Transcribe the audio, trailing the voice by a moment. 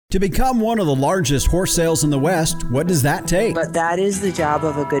To become one of the largest horse sales in the West, what does that take? But that is the job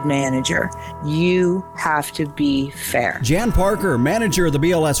of a good manager. You have to be fair. Jan Parker, manager of the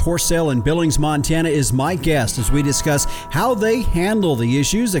BLS horse sale in Billings, Montana, is my guest as we discuss how they handle the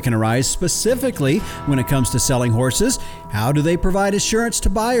issues that can arise specifically when it comes to selling horses. How do they provide assurance to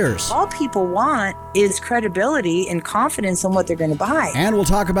buyers? All people want is credibility and confidence in what they're going to buy. And we'll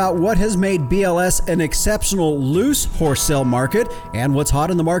talk about what has made BLS an exceptional loose horse sale market and what's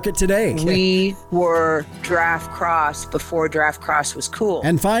hot in the market today. We were draft cross before draft cross was cool.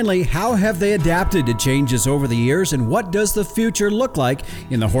 And finally, how have they adapted to changes over the years, and what does the future look like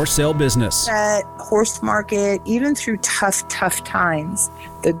in the horse sale business? That horse market, even through tough times,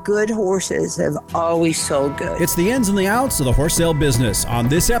 the good horses have always sold good. It's the ins and the outs of the horse sale business on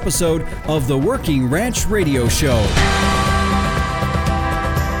this episode of the Working Ranch Radio Show.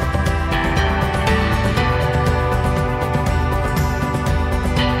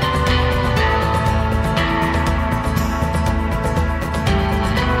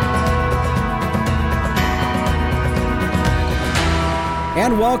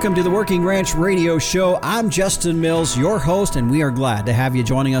 And welcome to the Working Ranch Radio Show. I'm Justin Mills, your host, and we are glad to have you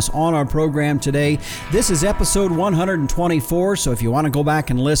joining us on our program today. This is episode 124, so if you want to go back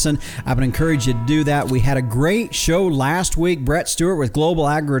and listen, I would encourage you to do that. We had a great show last week. Brett Stewart with Global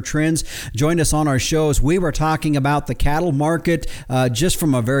Agri Trends joined us on our shows. We were talking about the cattle market just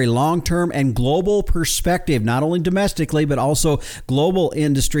from a very long-term and global perspective, not only domestically, but also global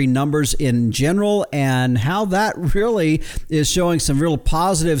industry numbers in general, and how that really is showing some real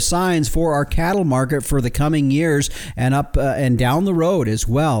positive signs for our cattle market for the coming years and up and down the road as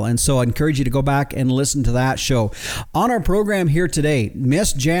well. And so I encourage you to go back and listen to that show. On our program here today,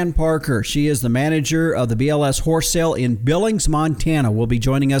 Miss Jan Parker. She is the manager of the BLS horse sale in Billings, Montana. Will be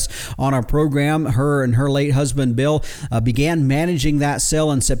joining us on our program. Her and her late husband, Bill, began managing that sale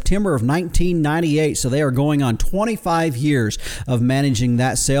in September of 1998. So they are going on 25 years of managing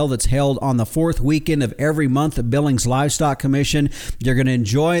that sale that's held on the fourth weekend of every month at Billings Livestock Commission. You're going to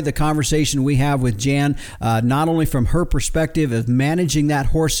enjoy the conversation we have with Jan, not only from her perspective of managing that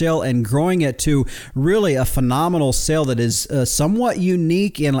horse sale and growing it to really a phenomenal sale that is somewhat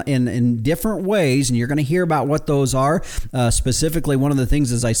unique in different ways, and you're going to hear about what those are. Specifically, one of the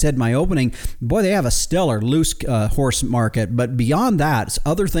things, as I said in my opening, boy, they have a stellar loose horse market, but beyond that, it's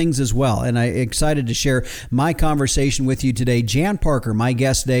other things as well. And I'm excited to share my conversation with you today. Jan Parker, my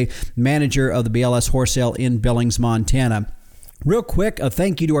guest today, manager of the BLS horse sale in Billings, Montana. Real quick, a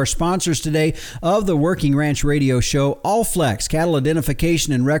thank you to our sponsors today of the Working Ranch Radio Show. Allflex cattle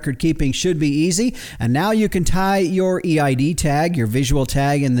identification and record keeping should be easy. And now you can tie your EID tag, your visual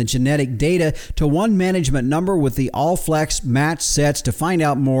tag, and the genetic data to one management number with the Allflex match sets. To find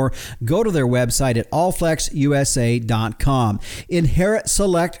out more, go to their website at allflexusa.com. Inherit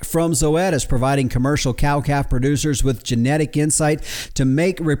Select from Zoetis, providing commercial cow-calf producers with genetic insight to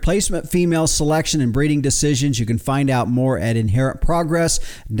make replacement female selection and breeding decisions. You can find out more at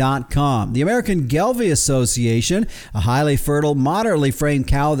inheritprogress.com. The American Gelbvieh Association, a highly fertile, moderately framed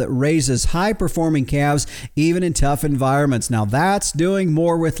cow that raises high-performing calves even in tough environments. Now that's doing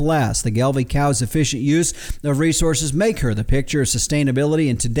more with less. The Gelbvieh cow's efficient use of resources make her the picture of sustainability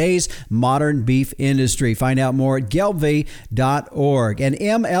in today's modern beef industry. Find out more at gelbvieh.org. And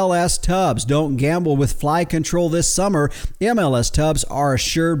MLS Tubs. Don't gamble with fly control this summer. MLS Tubs are a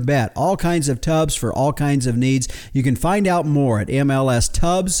sure bet. All kinds of tubs for all kinds of needs. You can find out more at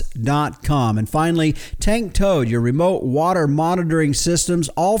mlstubs.com. And finally, Tank Toad, your remote water monitoring systems,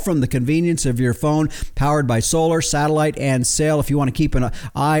 all from the convenience of your phone, powered by solar, satellite, and sail. If you want to keep an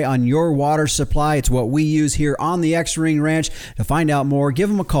eye on your water supply, it's what we use here on the X-Ring Ranch. To find out more, give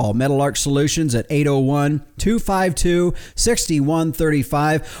them a call. Metal Arc Solutions at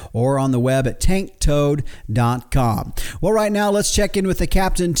 801-252-6135 or on the web at tanktoad.com. Well, right now, let's check in with the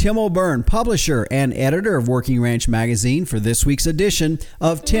Captain Tim O'Byrne, publisher and editor of Working Ranch Magazine, for this week's edition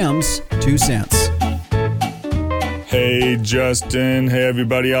of Tim's 2 Cents. Hey, Justin. Hey,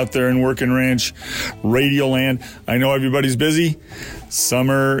 everybody out there in Working Ranch Radio Land. I know everybody's busy.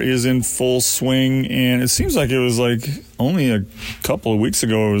 Summer is in full swing, and it seems like it was like only a couple of weeks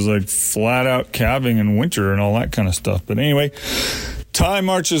ago, it was like flat out calving and winter and all that kind of stuff. But anyway, time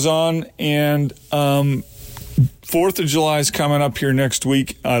marches on, and 4th of July is coming up here next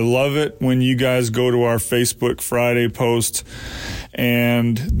week. I love it when you guys go to our Facebook Friday post.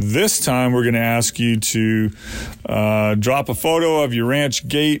 And this time we're going to ask you to drop a photo of your ranch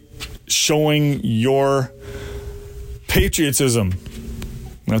gate showing your patriotism.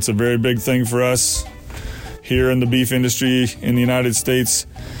 That's a very big thing for us here in the beef industry in the United States.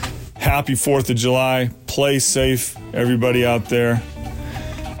 Happy 4th of July. Play safe, everybody out there.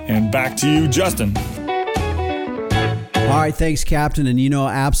 And back to you, Justin. All right, thanks, Captain. And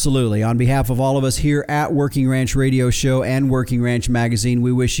absolutely, on behalf of all of us here at Working Ranch Radio Show and Working Ranch Magazine,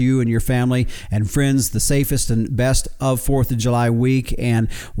 we wish you and your family and friends the safest and best of 4th of July week. And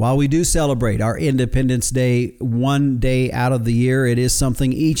while we do celebrate our Independence Day one day out of the year, it is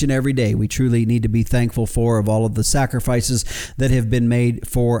something each and every day we truly need to be thankful for, of all of the sacrifices that have been made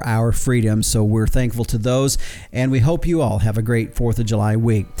for our freedom. So we're thankful to those, and we hope you all have a great 4th of July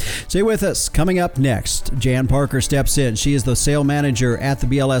week. Stay with us. Coming up next, Jan Parker steps in. She is the sale manager at the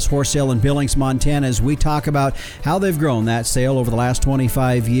BLS Horse Sale in Billings, Montana, as we talk about how they've grown that sale over the last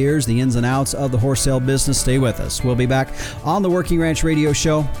 25 years, the ins and outs of the horse sale business. Stay with us. We'll be back on the Working Ranch Radio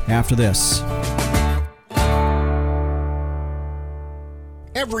Show after this.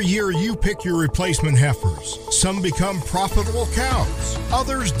 Every year you pick your replacement heifers. Some become profitable cows.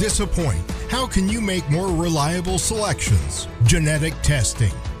 Others disappoint. How can you make more reliable selections? Genetic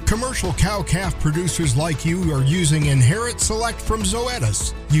testing. Commercial cow-calf producers like you are using Inherit Select from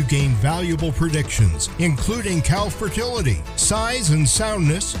Zoetis. You gain valuable predictions, including cow fertility, size and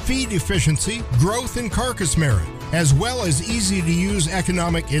soundness, feed efficiency, growth and carcass merit, as well as easy-to-use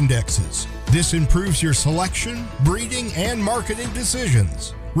economic indexes. This improves your selection, breeding, and marketing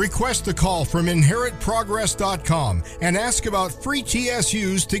decisions. Request a call from InheritProgress.com and ask about free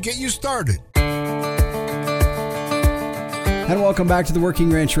TSUs to get you started. And welcome back to the Working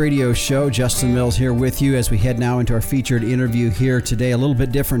Ranch Radio Show. Justin Mills here with you as we head now into our featured interview here today. A little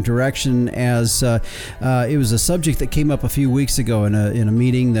bit different direction, as it was a subject that came up a few weeks ago in a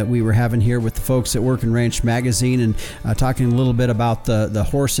meeting that we were having here with the folks at Working Ranch Magazine, and talking a little bit about the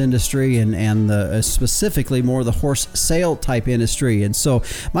horse industry and specifically more the horse sale type industry. And so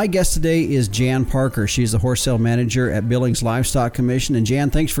my guest today is Jan Parker. She's the horse sale manager at Billings Livestock Commission. And Jan,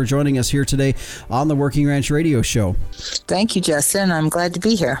 thanks for joining us here today on the Working Ranch Radio Show. Thank you, Justin. I'm glad to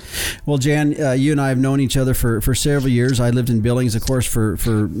be here. Well, Jan, you and I have known each other for several years. I lived in Billings, of course,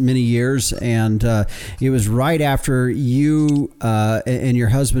 for many years, and it was right after you and your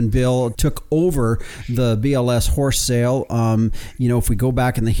husband Bill took over the BLS horse sale. If we go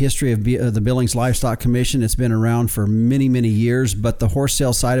back in the history of the Billings Livestock Commission, it's been around for many, many years, but the horse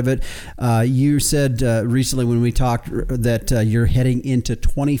sale side of it, you said recently when we talked that you're heading into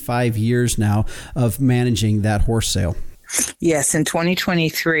 25 years now of managing that horse sale. Yes, in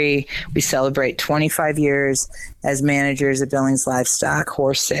 2023, we celebrate 25 years as managers of Billings Livestock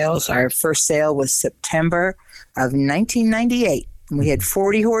Horse Sales. Our first sale was September of 1998. We had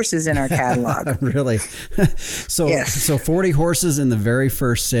 40 horses in our catalog. Really? Yes. So 40 horses in the very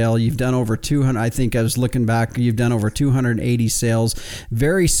first sale. You've done over 200. I think I was looking back. You've done over 280 sales.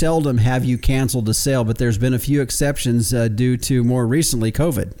 Very seldom have you canceled a sale, but there's been a few exceptions due to more recently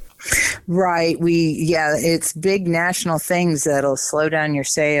COVID. Right. It's big national things that'll slow down your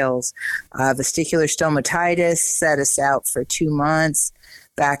sales. Vestibular stomatitis set us out for 2 months.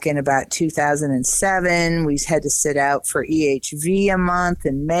 Back in about 2007, we had to sit out for EHV a month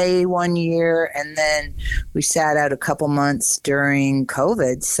in May one year, and then we sat out a couple months during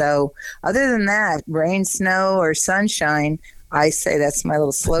COVID. So other than that, rain, snow, or sunshine, I say that's my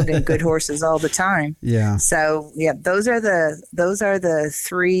little slogan, good horses all the time. Yeah. So, those are the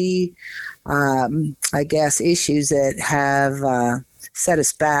three, issues that have set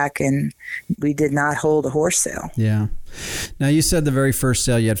us back, and we did not hold a horse sale. Yeah. Now, you said the very first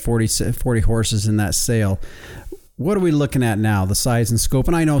sale, you had 40 horses in that sale. What are we looking at now, the size and scope?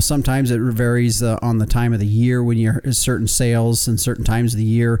 And I know sometimes it varies on the time of the year when you're certain sales, and certain times of the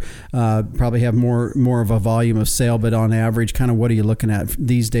year probably have more of a volume of sale. But on average, kind of what are you looking at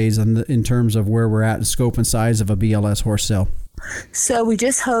these days in terms of where we're at in scope and size of a BLS horse sale? So we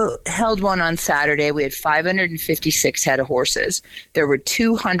just held one on Saturday. We had 556 head of horses. There were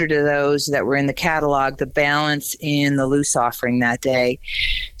 200 of those that were in the catalog, the balance in the loose offering that day.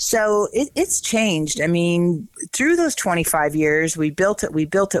 So it's changed. I mean, through those 25 years, we built it,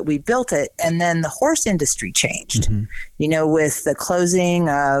 and then the horse industry changed. Mm-hmm. With the closing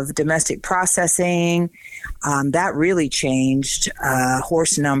of domestic processing, that really changed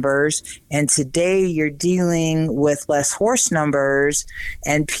horse numbers. And today you're dealing with less horse numbers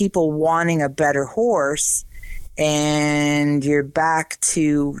and people wanting a better horse. And you're back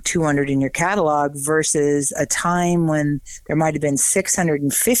to 200 in your catalog versus a time when there might have been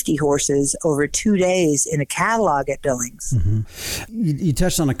 650 horses over 2 days in a catalog at Billings. Mm-hmm. You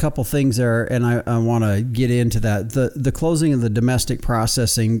touched on a couple things there, and I want to get into that. The closing of the domestic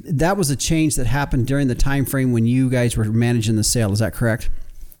processing, that was a change that happened during the time frame when you guys were managing the sale. Is that correct?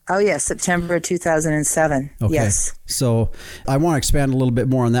 Oh, yes, September 2007. Okay. Yes. So I want to expand a little bit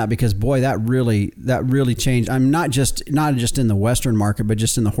more on that, because boy, that really changed. I'm not just in the Western market, but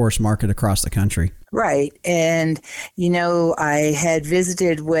just in the horse market across the country. Right. And, I had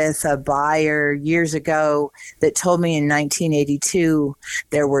visited with a buyer years ago that told me in 1982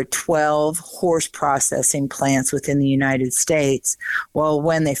 there were 12 horse processing plants within the United States. Well,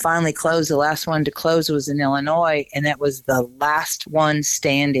 when they finally closed, the last one to close was in Illinois, and that was the last one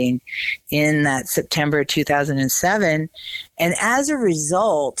standing in that September 2007. And as a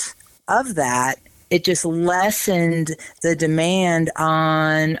result of that, it just lessened the demand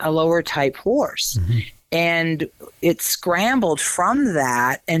on a lower type horse. Mm-hmm. And it scrambled from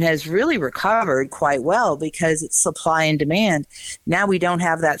that and has really recovered quite well, because it's supply and demand. Now we don't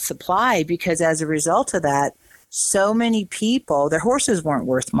have that supply, because as a result of that, so many people, their horses weren't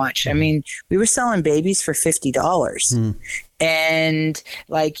worth much. I mean, we were selling babies for $50. Mm. And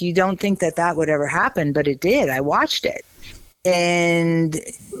you don't think that would ever happen, but it did. I watched it. And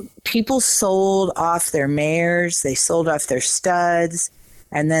people sold off their mares, they sold off their studs,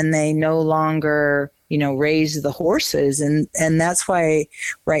 and then they no longer, raise the horses. And that's why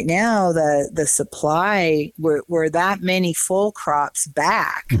right now the supply, we're that many full crops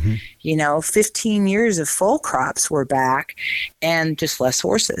back, 15 years of full crops were back, and just less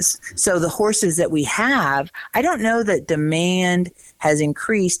horses. So the horses that we have, I don't know that demand has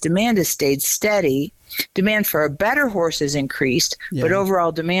increased. Demand has stayed steady. Demand for a better horse has increased, but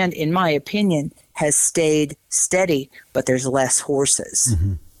overall demand, in my opinion, has stayed steady, but there's less horses.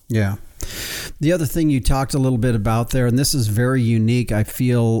 Mm-hmm. Yeah. The other thing you talked a little bit about there, and this is very unique, I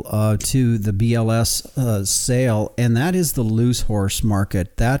feel, to the BLS sale, and that is the loose horse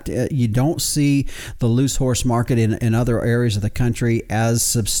market. That you don't see the loose horse market in other areas of the country as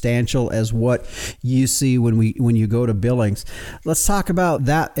substantial as what you see when you go to Billings. Let's talk about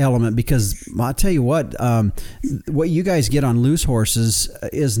that element, because I'll tell you what you guys get on loose horses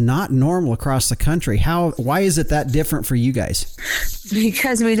is not normal across the country. Why is it that different for you guys?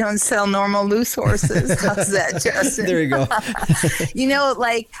 Because we don't sell normal loose horses. How's that, Justin? There you go.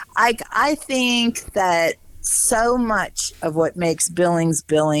 I think that so much of what makes Billings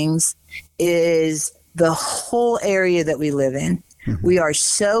is the whole area that we live in. Mm-hmm. We are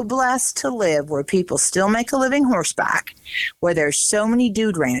so blessed to live where people still make a living horseback, where there's so many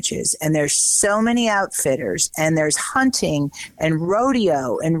dude ranches, and there's so many outfitters, and there's hunting and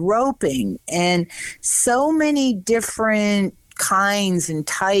rodeo and roping, and so many different kinds and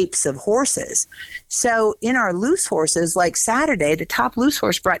types of horses. So in our loose horses, like Saturday, the top loose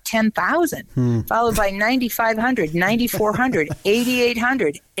horse brought 10,000, followed by 9,500, 9,400,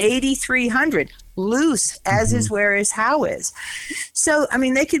 8,800, 8,300 loose, as is where is how is. So, I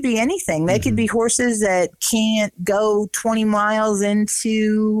mean, they could be anything. They could be horses that can't go 20 miles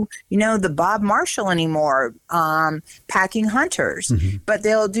into, the Bob Marshall anymore, packing hunters, but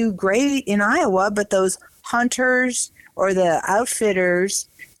they'll do great in Iowa. But those hunters or the outfitters,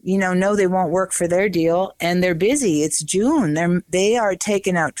 know they won't work for their deal, and they're busy. It's June. They are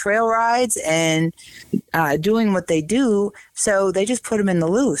taking out trail rides and doing what they do. So they just put them in the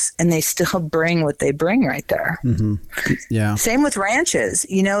loose, and they still bring what they bring right there. Mm-hmm. Yeah. Same with ranches.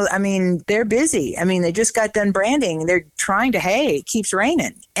 They're busy. They just got done branding. They're trying to hay. It keeps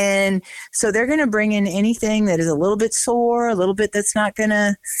raining. And so they're going to bring in anything that is a little bit sore, a little bit that's not going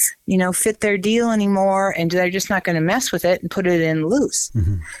to, fit their deal anymore. And they're just not going to mess with it and put it in loose.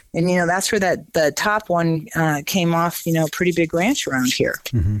 Mm-hmm. And, that's where the top one came off, pretty big ranch around here.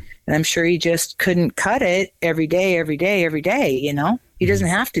 Mm-hmm. And I'm sure he just couldn't cut it every day. He doesn't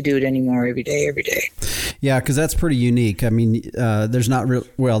have to do it anymore every day. Yeah, because that's pretty unique. There's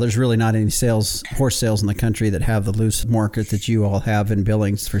really not any horse sales in the country that have the loose market that you all have in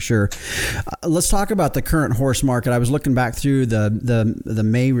Billings, for sure. Let's talk about the current horse market. I was looking back through the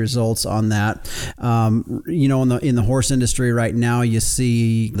May results on that. In the horse industry right now, you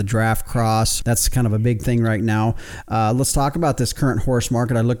see the draft cross. That's kind of a big thing right now. Let's talk about this current horse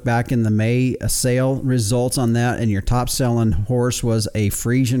market. I looked back in the May sale results on that, and your top selling horse was a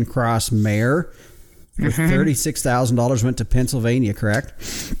Frisian Cross mare for $36,000, went to Pennsylvania, correct?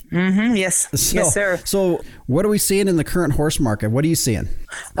 Mm-hmm. Yes. Yes, sir. So what are we seeing in the current horse market? What are you seeing?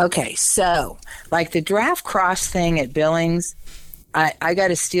 Okay. So like the draft cross thing at Billings, I got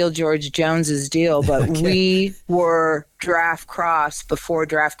to steal George Jones's deal, but we were draft cross before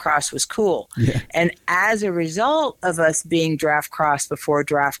draft cross was cool. Yeah. And as a result of us being draft cross before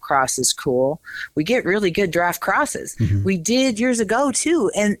draft cross is cool, we get really good draft crosses. Mm-hmm. We did years ago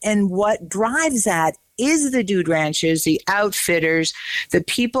too. And what drives that is the dude ranches, the outfitters, the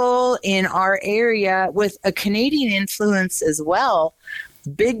people in our area with a Canadian influence as well.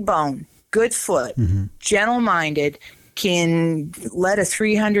 Big bone. good foot, gentle-minded, can let a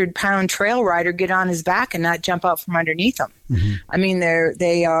 300-pound trail rider get on his back and not jump out from underneath him. I mean,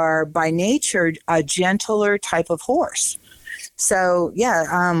 they are by nature a gentler type of horse. So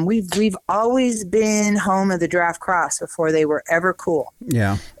yeah, we've always been home of the draft cross before they were ever cool.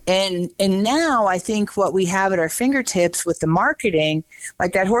 Yeah. And now I think what we have at our fingertips with the marketing,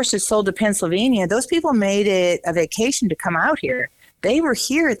 like that horse that's sold to Pennsylvania, those people made it a vacation to come out here. They were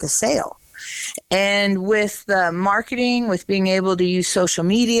here at the sale. And with the marketing, with being able to use social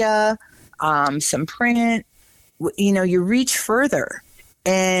media, some print, you reach further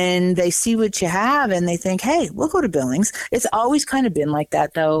and they see what you have and they think, hey, we'll go to Billings. It's always kind of been like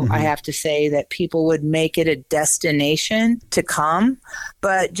that, though. I have to say that people would make it a destination to come.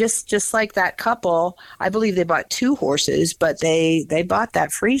 But just like that couple, I believe they bought 2 horses, but they bought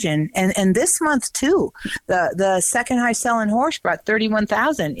that Frisian. And this month, too, the second high selling horse brought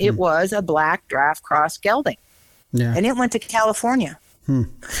 $31,000. It was a black draft cross gelding. Yeah. And it went to California.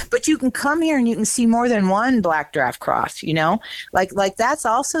 But you can come here and you can see more than one black draft cross, like that's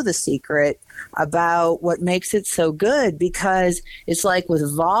also the secret about what makes it so good, because it's like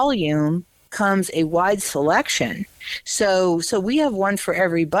with volume comes a wide selection. So we have one for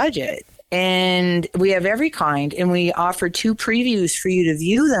every budget. And we have every kind, and we offer 2 previews for you to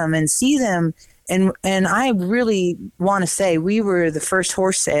view them and see them. And I really want to say we were the first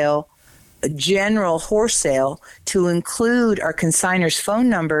horse sale, a general horse sale, to include our consigners' phone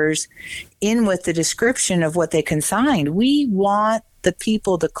numbers in with the description of what they consigned. We want the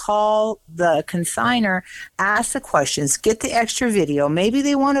people to call the consigner, ask the questions, get the extra video. Maybe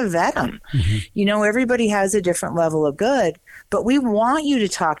they want to vet them. Everybody has a different level of good, but we want you to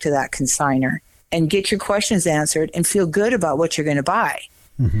talk to that consigner and get your questions answered and feel good about what you're going to buy.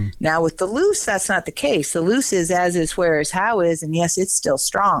 Now with the loose, that's not the case. The loose is as is, where is, how is, and yes, it's still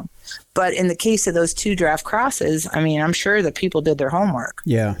strong. But in the case of those 2 draft crosses, I mean, I'm sure that people did their homework.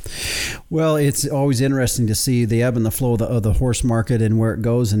 Yeah. Well, it's always interesting to see the ebb and the flow of the horse market and where it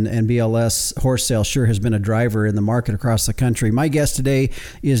goes. And BLS horse sale sure has been a driver in the market across the country. My guest today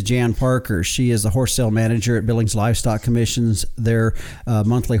is Jan Parker. She is the horse sale manager at Billings Livestock Commissions, their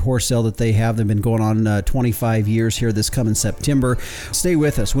monthly horse sale that they have. They've been going on 25 years here this coming September. Stay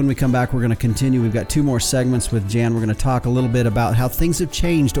with us. When we come back, we're going to continue. We've got 2 more segments with Jan. We're going to talk a little bit about how things have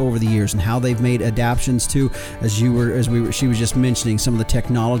changed over the years and how they've made adaptations to, she was just mentioning, some of the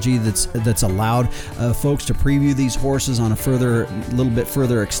technology that's allowed folks to preview these horses on a little bit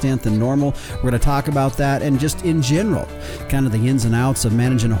further extent than normal. We're going to talk about that, and just in general, kind of the ins and outs of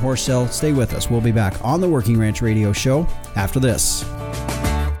managing a horse sale. Stay with us. We'll be back on the Working Ranch Radio Show after this.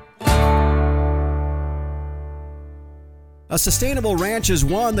 A sustainable ranch is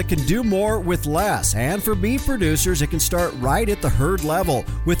one that can do more with less, and for beef producers, it can start right at the herd level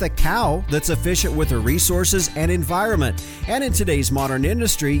with a cow that's efficient with her resources and environment. And in today's modern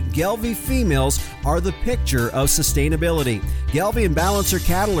industry, Gelbvieh females are the picture of sustainability. Gelbvieh and Balancer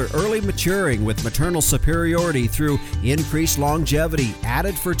cattle are early maturing with maternal superiority through increased longevity,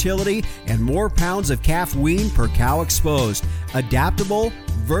 added fertility, and more pounds of calf wean per cow exposed. Adaptable,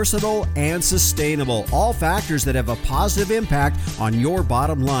 versatile, and sustainable. All factors that have a positive impact on your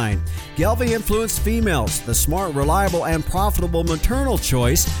bottom line. Gelbvieh influenced females, the smart, reliable, and profitable maternal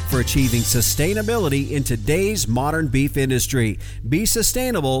choice for achieving sustainability in today's modern beef industry. Be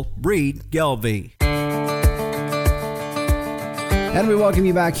sustainable, breed Gelbvieh. And we welcome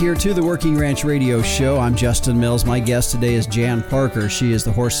you back here to the Working Ranch Radio Show. I'm Justin Mills. My guest today is Jan Parker. She is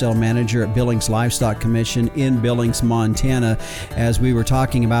the horse sale manager at Billings Livestock Commission in Billings, Montana. As we were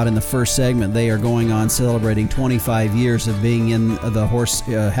talking about in the first segment, they are going on celebrating 25 years of being in the horse,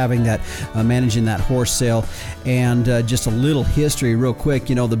 managing that horse sale. And just a little history real quick.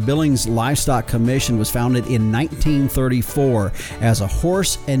 The Billings Livestock Commission was founded in 1934 as a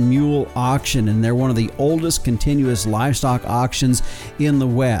horse and mule auction, and they're one of the oldest continuous livestock auctions in the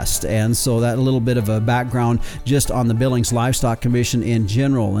West. And so that a little bit of a background just on the Billings Livestock Commission in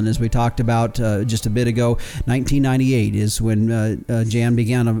general. And as we talked about just a bit ago, 1998 is when Jan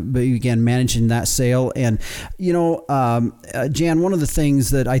began managing that sale. And Jan, one of the things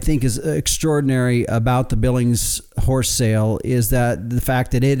that I think is extraordinary about the Billings horse sale is that the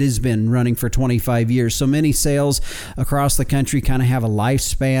fact that it has been running for 25 years. So many sales across the country kind of have a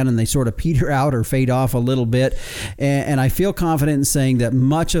lifespan and they sort of peter out or fade off a little bit. And I feel confident in saying that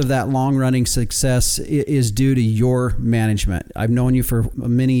much of that long-running success is due to your management. I've known you for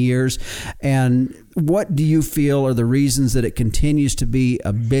many years. And what do you feel are the reasons that it continues to be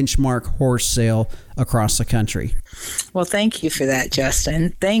a benchmark horse sale across the country? Well, thank you for that,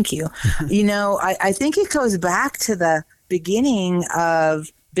 Justin. Thank you. I think it goes back to the beginning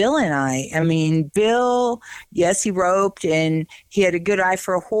of Bill and I mean, Bill, yes, he roped and he had a good eye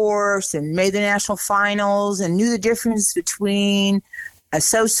for a horse and made the national finals and knew the difference between a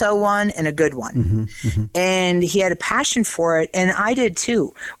so-so one and a good one. And he had a passion for it. And I did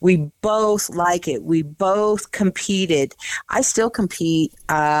too. We both like it. We both competed. I still compete.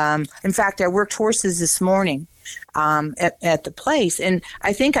 In fact, I worked horses this morning at the place, and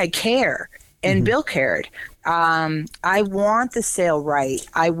I think I care. And Bill cared. I want the sale right.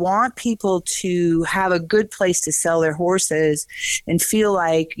 I want people to have a good place to sell their horses and feel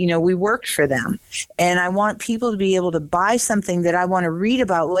like, we worked for them. And I want people to be able to buy something that I want to read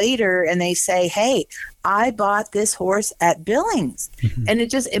about later. And they say, hey, I bought this horse at Billings. And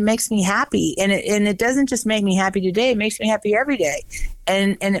it makes me happy. And it doesn't just make me happy today. It makes me happy every day.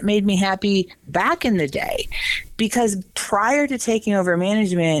 And it made me happy back in the day, because prior to taking over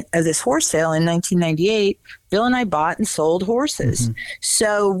management of this horse sale in 1998, Bill and I bought and sold horses.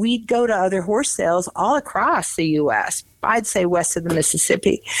 So we'd go to other horse sales all across the U.S., I'd say west of the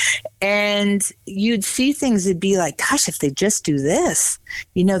Mississippi. And you'd see things that'd be like, gosh, if they just do this,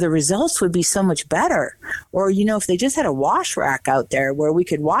 the results would be so much better. Or, if they just had a wash rack out there where we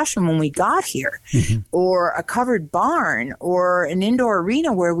could wash them when we got here, or a covered barn, or an indoor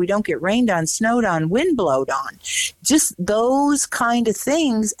arena where we don't get rained on, snowed on, wind blowed on, just those kind of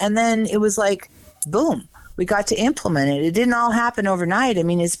things. And then it was like, boom. We got to implement it. It didn't all happen overnight. I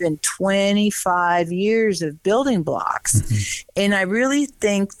mean, it's been 25 years of building blocks. And I really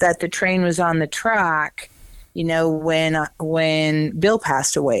think that the train was on the track, when Bill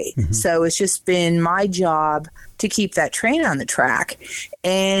passed away. So it's just been my job to keep that train on the track.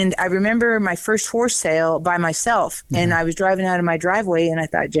 And I remember my first horse sale by myself, and I was driving out of my driveway, and I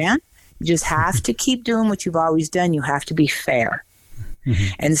thought, Jan, you just have to keep doing what you've always done. You have to be fair.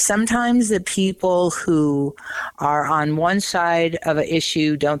 And sometimes the people who are on one side of an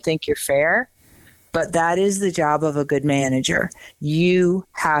issue don't think you're fair, but that is the job of a good manager. You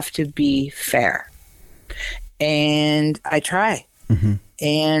have to be fair. And I try.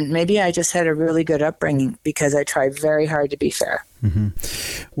 And maybe I just had a really good upbringing because I tried very hard to be fair.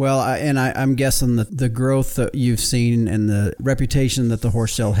 Well, I'm guessing that the growth that you've seen and the reputation that the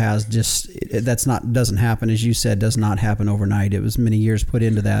horse sale has, doesn't happen, as you said, does not happen overnight. It was many years put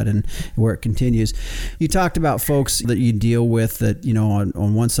into that, and where it continues. You talked about folks that you deal with that,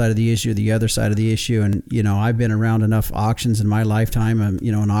 on one side of the issue, the other side of the issue. And, I've been around enough auctions in my lifetime. I'm,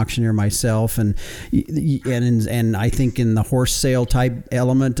 an auctioneer myself. And I think in the horse sale type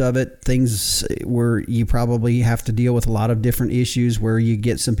element of it, things where you probably have to deal with a lot of different issues where you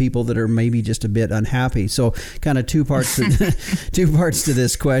get some people that are maybe just a bit unhappy. So kind of two parts to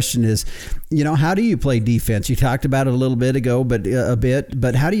this question is, how do you play defense? You talked about it a little bit ago, but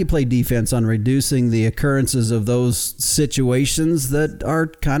how do you play defense on reducing the occurrences of those situations that are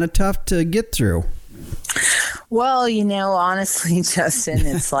kind of tough to get through? Well, honestly, Justin,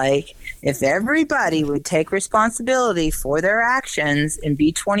 it's like, if everybody would take responsibility for their actions and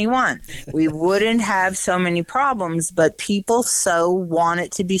be 21, we wouldn't have so many problems, but people so want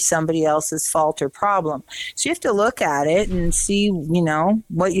it to be somebody else's fault or problem. So you have to look at it and see,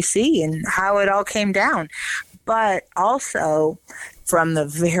 what you see and how it all came down. But also, from the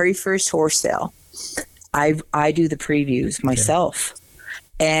very first horse sale, I do the previews myself.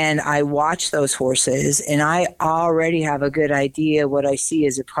 And I watch those horses, and I already have a good idea what I see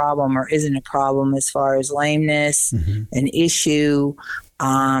as a problem or isn't a problem as far as lameness, an issue.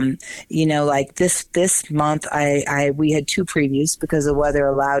 Like this month, we had 2 previews because the weather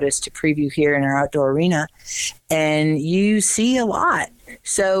allowed us to preview here in our outdoor arena, and you see a lot.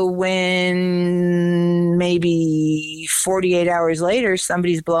 So when maybe 48 hours later,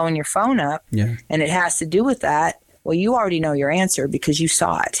 somebody's blowing your phone up, and it has to do with that, well, you already know your answer because you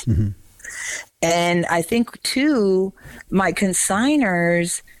saw it. And I think, too, my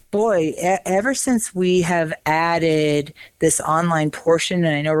consigners, boy, ever since we have added this online portion,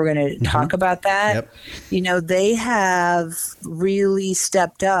 and I know we're going to talk about that, they have really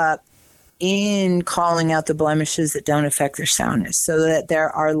stepped up in calling out the blemishes that don't affect their soundness so that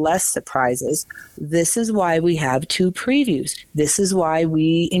there are less surprises. This is why we have 2 previews. This is why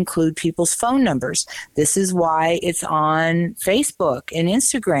we include people's phone numbers. This is why it's on Facebook and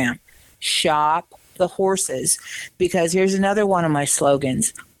Instagram. Shop the horses. Because here's another one of my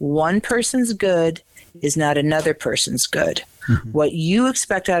slogans. One person's good is not another person's good. What you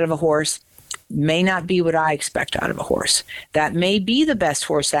expect out of a horse may not be what I expect out of a horse. That may be the best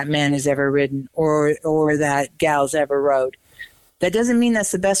horse that man has ever ridden or that gal's ever rode. That doesn't mean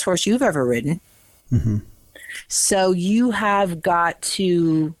that's the best horse you've ever ridden. So you have got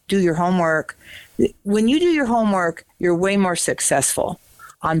to do your homework. When you do your homework, you're way more successful.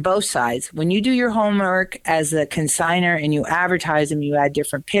 on both sides. When you do your homework as a consignor and you advertise them, you add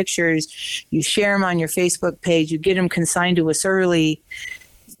different pictures, you share them on your Facebook page, you get them consigned to us early,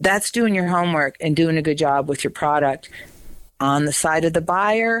 that's doing your homework and doing a good job with your product. On the side of the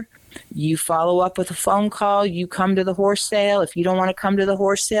buyer, you follow up with a phone call, you come to the horse sale. If you don't want to come to the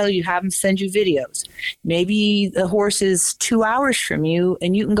horse sale, you have them send you videos. Maybe the horse is 2 hours from you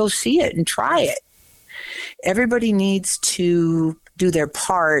and you can go see it and try it. Everybody needs to do their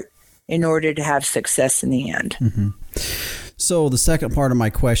part in order to have success in the end. Mm-hmm. So the second part of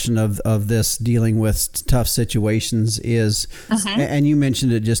my question of this dealing with tough situations is, and you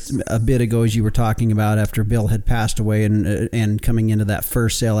mentioned it just a bit ago as you were talking about after Bill had passed away and coming into that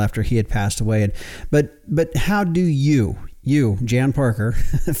first sale after he had passed away. But how do you, Jan Parker,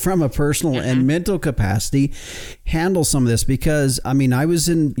 from a personal and mental capacity, handle some of this? Because I mean, I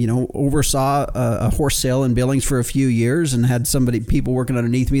was oversaw a horse sale in Billings for a few years and had people working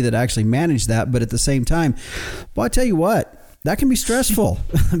underneath me that actually managed that. But at the same time, well, I tell you what, that can be stressful.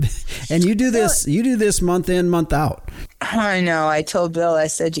 And you do this month in, month out. I know. I told Bill, I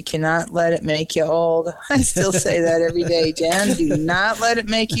said, you cannot let it make you old. I still say that every day, Jan. Do not let it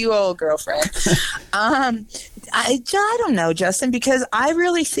make you old, girlfriend. I don't know, Justin, because I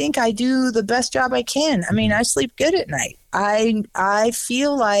really think I do the best job I can. I mean, I sleep good at night. I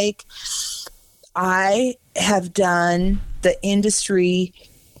feel like I have done the industry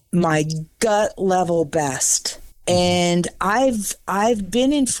my gut level best. And I've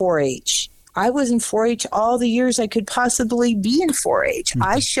been in 4-H. I was in 4-H all the years I could possibly be in 4-H.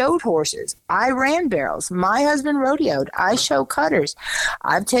 I showed horses. I ran barrels. My husband rodeoed. I show cutters.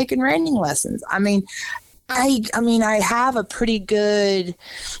 I've taken reining lessons. I mean, I have a pretty good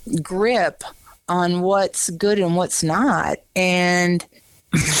grip on what's good and what's not. And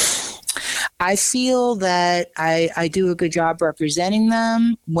I feel that I do a good job representing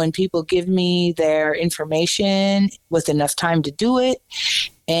them when people give me their information with enough time to do it.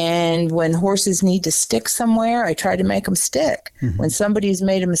 And when horses need to stick somewhere, I try to make them stick. When somebody's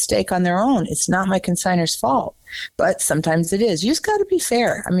made a mistake on their own, it's not my consignor's fault. But sometimes it is. You just got to be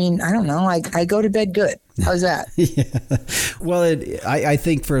fair. I mean, I don't know. I go to bed good. How's that? Yeah. Well, I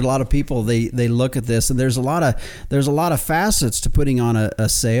think for a lot of people, they look at this and there's a lot of facets to putting on a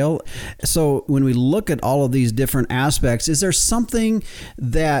sale. So when we look at all of these different aspects, is there something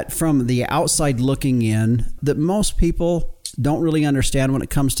that from the outside looking in that most people don't really understand when it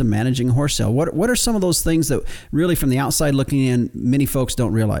comes to managing a horse sale? What are some of those things that really from the outside looking in, many folks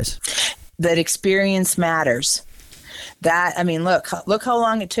don't realize? That experience matters. That, I mean, look how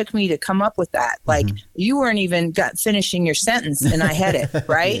long it took me to come up with that. Like you weren't even finishing your sentence and I had it,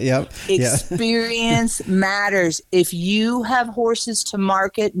 right? Yep. Experience matters. If you have horses to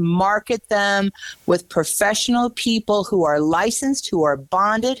market them with professional people who are licensed, who are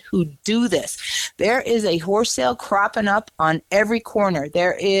bonded, who do this. There is a horse sale cropping up on every corner.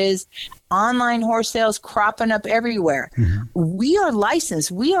 There is online horse sales cropping up everywhere. We are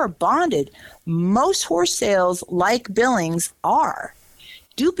licensed. We are bonded. Most horse sales, like Billings, are.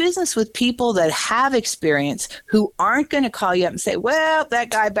 Do business with people that have experience, who aren't going to call you up and say, well, that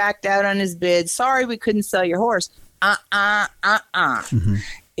guy backed out on his bid. Sorry, we couldn't sell your horse.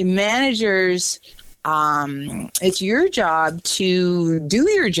 Managers, it's your job to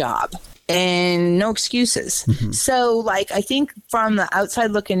do your job. And no excuses. So, like, I think from the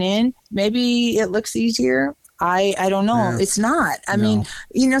outside looking in, maybe it looks easier. I don't know. Yeah. It's not. I mean,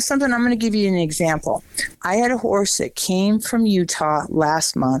 something, I'm going to give you an example. I had a horse that came from Utah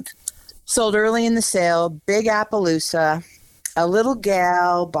last month, sold early in the sale, big Appaloosa. A little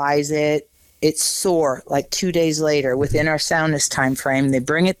gal buys it. It's sore like 2 days later within our soundness time frame. They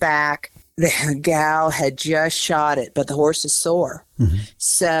bring it back. The gal had just shot it, but the horse is sore.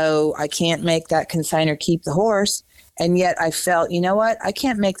 So I can't make that consignor keep the horse. And yet I felt, you know what? I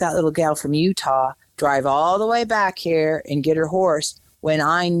can't make that little gal from Utah drive all the way back here and get her horse when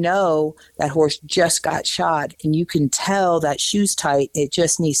I know that horse just got shot. And you can tell that shoe's tight. It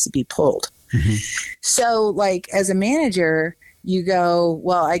just needs to be pulled. So, like, as a manager, you go,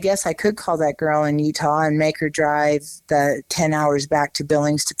 well, I guess I could call that girl in Utah and make her drive the 10 hours back to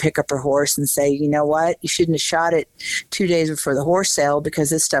Billings to pick up her horse and say, you know what, you shouldn't have shot it 2 days before the horse sale because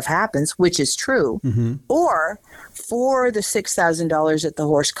this stuff happens, which is true. Or for the $6,000 that the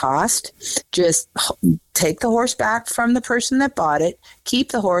horse cost, just take the horse back from the person that bought it,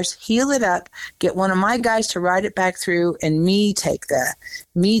 keep the horse, heal it up, get one of my guys to ride it back through, and me take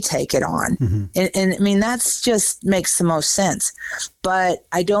it on. And I mean, that's just makes the most sense. But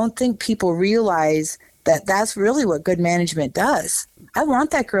I don't think people realize that that's really what good management does. I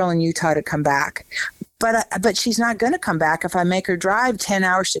want that girl in Utah to come back. But she's not going to come back if I make her drive 10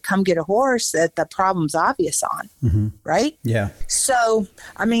 hours to come get a horse that the problem's obvious on, right? Yeah. So,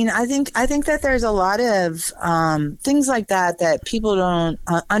 I mean, I think that there's a lot of things like that people don't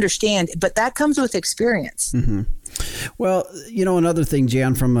understand, but that comes with experience. Well, another thing,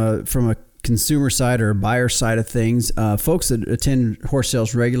 Jan, from a consumer side or a buyer side of things, folks that attend horse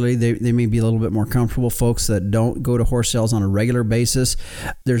sales regularly, they may be a little bit more comfortable. Folks that don't go to horse sales on a regular basis,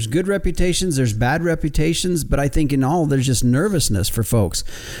 there's good reputations, there's bad reputations, but I think in all there's just nervousness for folks.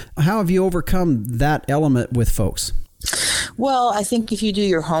 How have you overcome that element with folks? Well, I think if you do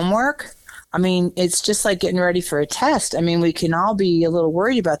your homework, I mean, it's just like getting ready for a test. I mean, we can all be a little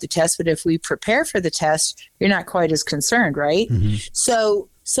worried about the test, but if we prepare for the test, you're not quite as concerned, right?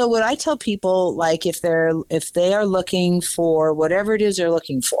 So what I tell people, like if they are looking for whatever it is they're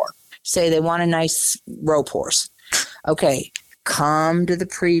looking for, say they want a nice rope horse. Okay, come to the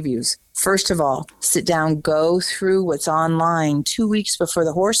previews. First of all, sit down, go through what's online 2 weeks before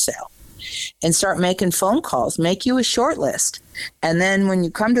the horse sale and start making phone calls. Make you a short list. And then when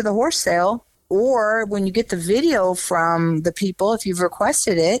you come to the horse sale or when you get the video from the people, if you've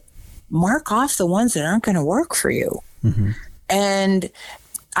requested it, mark off the ones that aren't going to work for you. And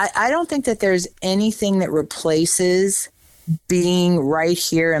I don't think that there's anything that replaces being right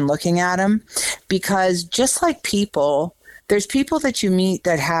here and looking at them, because just like people, there's people that you meet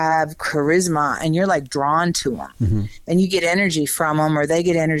that have charisma and you're like drawn to them and you get energy from them or they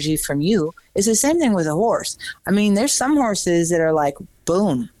get energy from you. It's the same thing with a horse. I mean, there's some horses that are like,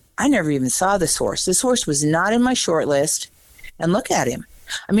 boom, I never even saw this horse. This horse was not in my short list, and look at him.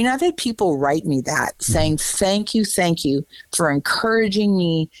 I mean, I've had people write me that saying, thank you for encouraging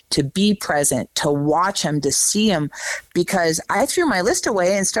me to be present, to watch him, to see him, because I threw my list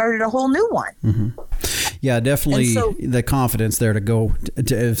away and started a whole new one. Yeah, definitely the confidence there to go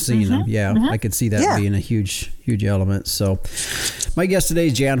to have seen them. Yeah, I could see that being a huge element. So my guest today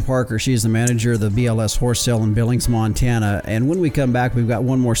is Jan Parker. She's the manager of the BLS horse sale in Billings, Montana. And when we come back, we've got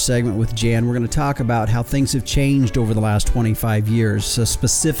one more segment with Jan. We're going to talk about how things have changed over the last 25 years. So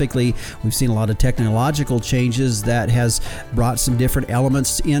specifically, we've seen a lot of technological changes that has brought some different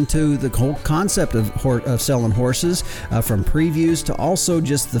elements into the whole concept of selling horses, from previews to also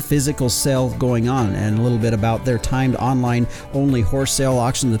just the physical sale going on, and a little bit about their timed online only horse sale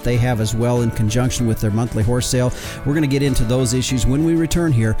auction that they have as well in conjunction with their monthly horse sale. We're going to get into those issues when we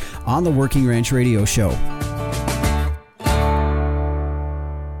return here on the Working Ranch Radio Show.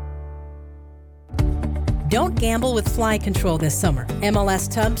 Don't gamble with fly control this summer. MLS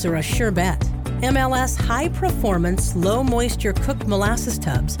tubs are a sure bet. MLS high-performance, low-moisture cooked molasses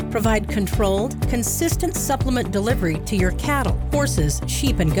tubs provide controlled, consistent supplement delivery to your cattle, horses,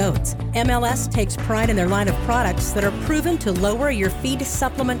 sheep, and goats. MLS takes pride in their line of products that are proven to lower your feed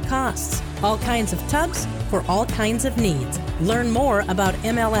supplement costs. All kinds of tubs for all kinds of needs. Learn more about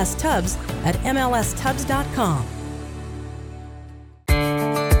MLS tubs at mlstubs.com.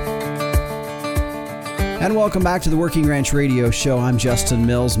 And welcome back to the Working Ranch Radio Show. I'm Justin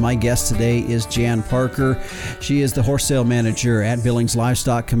Mills. My guest today is Jan Parker. She is the horse sale manager at Billings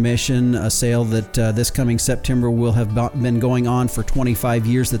Livestock Commission, a sale that this coming September will have been going on for 25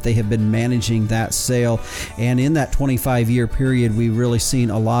 years that they have been managing that sale. And in that 25-year period, we've really seen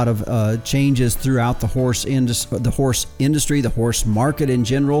a lot of changes throughout the horse industry, the horse market in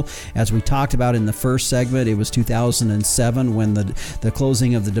general. As we talked about in the first segment, it was 2007 when the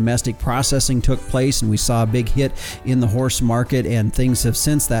closing of the domestic processing took place, and we saw a big hit in the horse market, and things have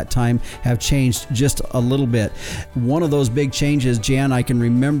since that time have changed just a little bit. One of those big changes, Jan, I can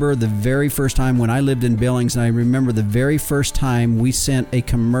remember the very first time when I lived in Billings, and I remember the very first time we sent a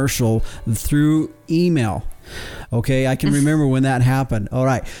commercial through email. Okay, I can remember when that happened. All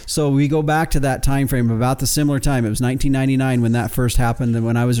right, so we go back to that time frame, about the similar time. It was 1999 when that first happened, and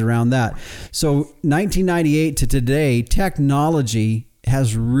when I was around that. So 1998 to today, technology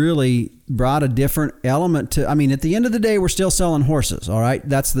has really brought a different element to. I mean, at the end of the day, we're still selling horses. All right,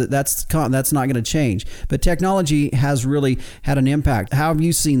 that's not going to change. But technology has really had an impact. How have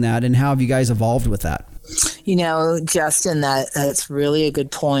you seen that, and how have you guys evolved with that? You know, Justin, that's really a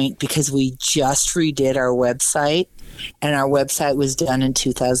good point, because we just redid our website. And our website was done in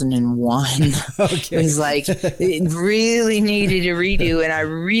 2001. Okay. It was like, it really needed a redo, and I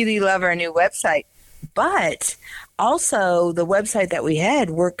really love our new website. But also, the website that we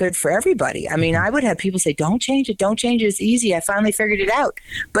had worked good for everybody. I mean, I would have people say, don't change it, it's easy. I finally figured it out.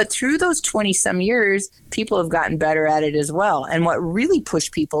 But through those 20-some years, people have gotten better at it as well. And what really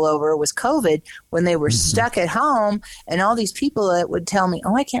pushed people over was COVID, when they were stuck at home, and all these people that would tell me,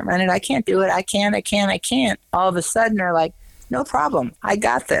 oh, I can't run it, I can't do it, I can't. All of a sudden are like, no problem. I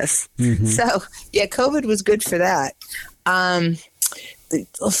got this. So yeah, COVID was good for that.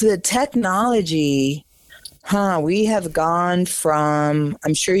 The technology, we have gone from,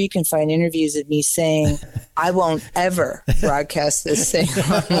 I'm sure you can find interviews of me saying, I won't ever broadcast this thing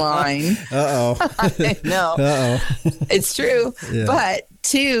online. Uh-oh. I know. Uh-oh. It's true. Yeah. But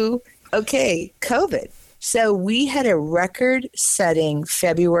COVID. So we had a record-setting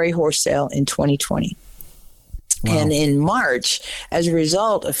February horse sale in 2020. Wow. And in March, as a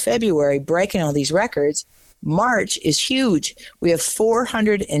result of February breaking all these records, March is huge. We have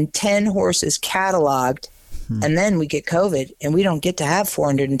 410 horses cataloged, and then we get COVID, and we don't get to have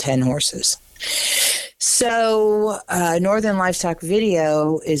 410 horses. So Northern Livestock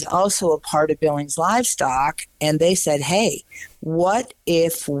Video is also a part of Billings Livestock, and they said, hey, what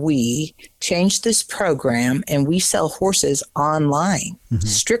if we change this program and we sell horses online,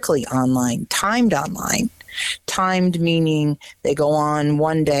 strictly online, timed online? Timed meaning they go on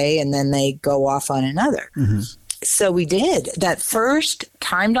one day and then they go off on another. So we did. That first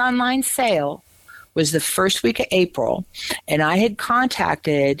timed online sale was the first week of April, and I had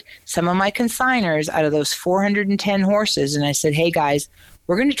contacted some of my consigners out of those 410 horses, and I said, hey guys,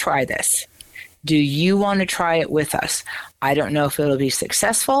 we're going to try this. Do you want to try it with us? I don't know if it'll be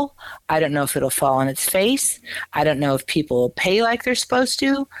successful. I don't know if it'll fall on its face. I don't know if people will pay like they're supposed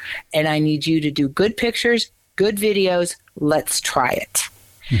to. And I need you to do good pictures, good videos. Let's try it.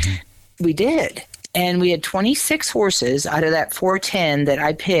 We did. And we had 26 horses out of that 410 that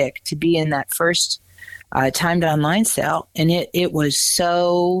I picked to be in that first timed online sale. And it was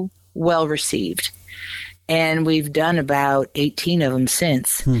so well received. And we've done about 18 of them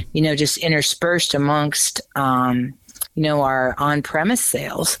since, just interspersed amongst, our on-premise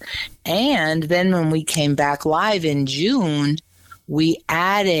sales. And then when we came back live in June, we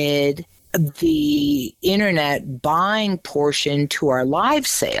added the internet buying portion to our live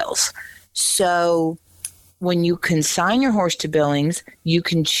sales. So when you consign your horse to Billings, you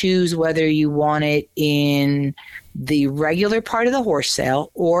can choose whether you want it in the regular part of the horse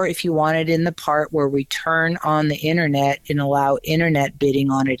sale, or if you want it in the part where we turn on the internet and allow internet bidding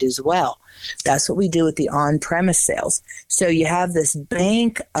on it as well. That's what we do with the on-premise sales. So you have this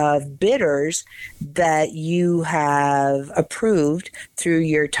bank of bidders that you have approved through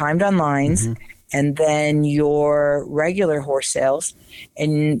your timed onlines, and then your regular horse sales,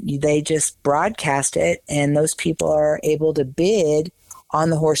 and they just broadcast it, and those people are able to bid on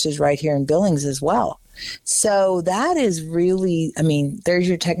the horses right here in Billings as well. So that is really, there's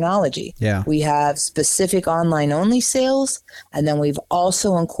your technology. Yeah. We have specific online only sales, and then we've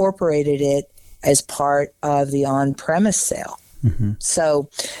also incorporated it as part of the on-premise sale. So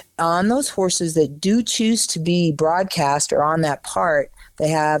on those horses that do choose to be broadcast or on that part, they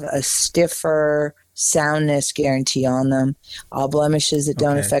have a stiffer soundness guarantee on them. All blemishes that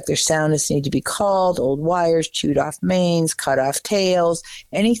don't affect their soundness need to be called. Old wires, chewed off manes, cut off tails,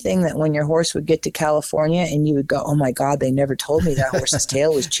 anything that when your horse would get to California and you would go, oh my God, they never told me that horse's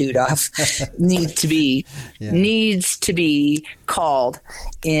tail was chewed off, needs to be called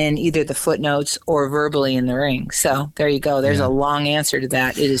in either the footnotes or verbally in the ring. So there you go. There's a long answer to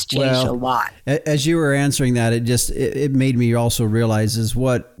that. It has changed a lot. As you were answering that, it made me also realize is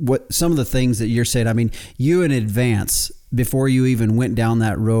what some of the things that you're saying. You in advance, before you even went down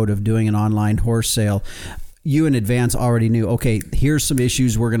that road of doing an online horse sale, you in advance already knew, okay, here's some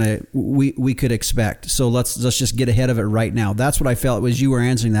issues we could expect. So let's just get ahead of it right now. That's what I felt was you were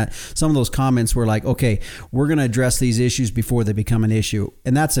answering that. Some of those comments were like, okay, we're going to address these issues before they become an issue.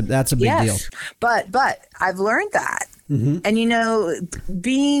 And that's a big deal. But I've learned that. And,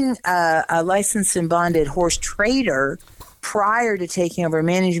 being a licensed and bonded horse trader prior to taking over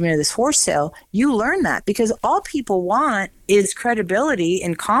management of this horse sale, you learn that because all people want is credibility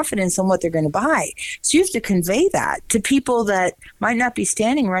and confidence in what they're going to buy. So you have to convey that to people that might not be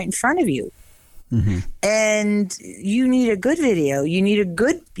standing right in front of you. And you need a good video. You need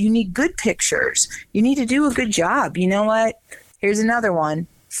good pictures. You need to do a good job. You know what? Here's another one.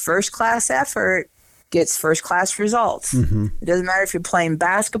 First class effort gets first class results. It doesn't matter if you're playing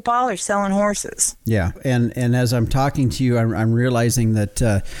basketball or selling horses. Yeah. And as I'm talking to you, I'm realizing that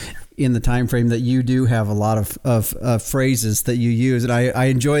in the time frame that you do have a lot of phrases that you use, and I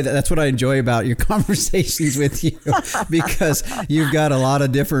enjoy that. That's what I enjoy about your conversations with you, because you've got a lot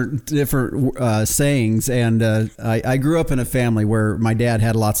of different sayings. And I grew up in a family where my dad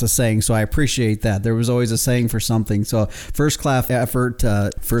had lots of sayings, so I appreciate that. There was always a saying for something. So first class effort,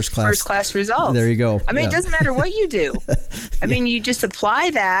 first class results. There you go. It doesn't matter what you do. You just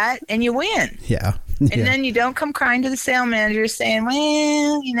apply that and you win. Yeah. And then you don't come crying to the sale manager saying,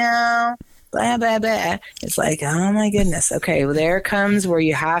 well, blah, blah, blah. It's like, oh my goodness. Okay, well, there comes where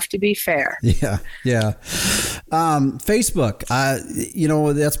you have to be fair. Yeah. Facebook,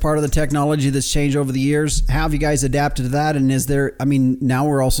 that's part of the technology that's changed over the years. How have you guys adapted to that? And is there, now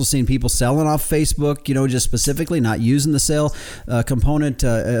we're also seeing people selling off Facebook, just specifically not using the sale component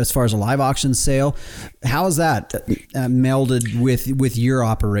as far as a live auction sale. How is that melded with your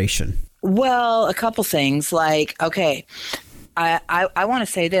operation? Well, a couple things. Like, okay, I want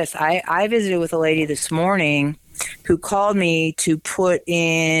to say this. I visited with a lady this morning who called me to put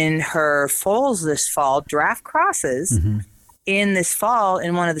in her foals this fall, draft crosses in this fall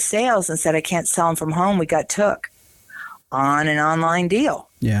in one of the sales, and said, I can't sell them from home. We got took on an online deal.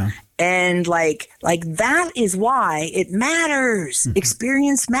 Yeah. And like that is why it matters.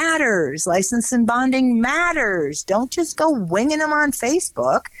 Experience matters. License and bonding matters. Don't just go winging them on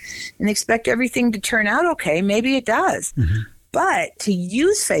Facebook and expect everything to turn out okay. Maybe it does. But to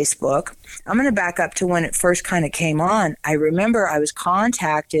use Facebook, I'm going to back up to when it first kind of came on. I remember I was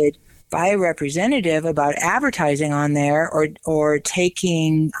contacted by a representative about advertising on there or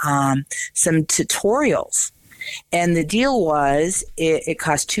taking some tutorials. And the deal was it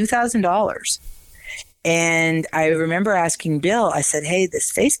cost $2,000. And I remember asking Bill, I said, hey,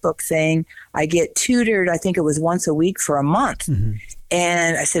 this Facebook thing, I get tutored, I think it was once a week for a month.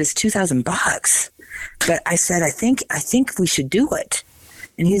 And I said, it's $2,000. But I said, I think we should do it.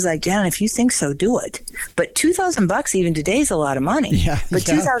 And he's like, Jan, if you think so, do it. But $2,000 even today is a lot of money. But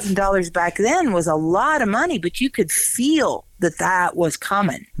 $2,000 back then was a lot of money, but you could feel that was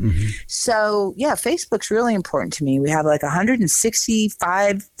coming. So yeah, Facebook's really important to me. We have like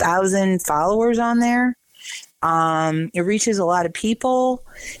 165,000 followers on there. It reaches a lot of people,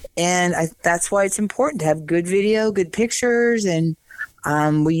 and that's why it's important to have good video, good pictures, and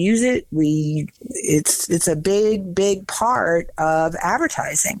we use it. It's a big part of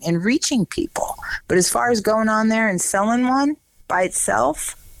advertising and reaching people. But as far as going on there and selling one by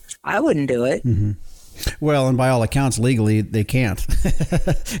itself, I wouldn't do it. Well, and by all accounts, legally they can't.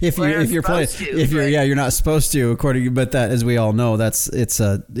 If you're not supposed to, but that, as we all know,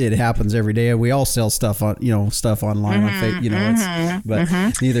 it happens every day. We all sell stuff on online on Facebook, but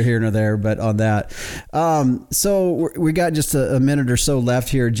neither here nor there. But on that, so we got just a minute or so left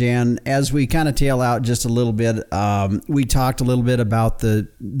here, Jan. As we kind of tail out just a little bit, we talked a little bit about the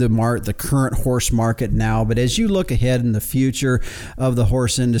current horse market now. But as you look ahead in the future of the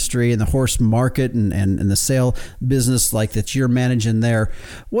horse industry and the horse market and the sale business like that you're managing there,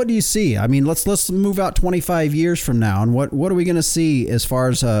 what do you see? Let's move out 25 years from now, and what are we going to see as far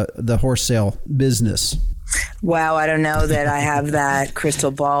as the horse sale business? Wow, I don't know that I have that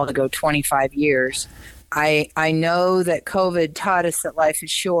crystal ball to go 25 years. I know that COVID taught us that life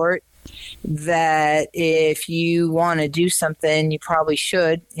is short, that if you want to do something, you probably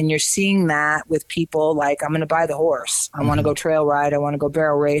should. And you're seeing that with people like, I'm going to buy the horse. I want to go trail ride. I want to go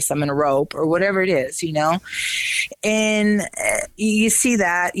barrel race. I'm going to rope or whatever it is, And you see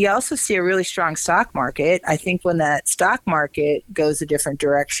that. You also see a really strong stock market. I think when that stock market goes a different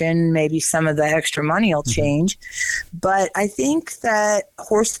direction, maybe some of the extra money will change. But I think that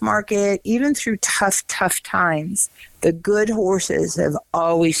horse market, even through tough times, the good horses have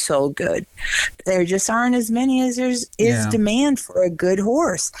always sold good. There just aren't as many as there is demand for a good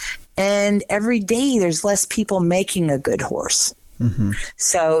horse. And every day there's less people making a good horse.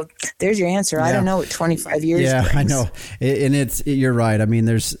 So there's your answer. I don't know what 25 years brings. I know. And you're right.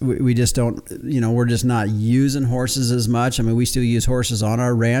 We just don't, we're just not using horses as much. We still use horses on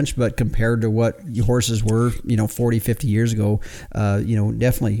our ranch, but compared to what horses were, 40, 50 years ago,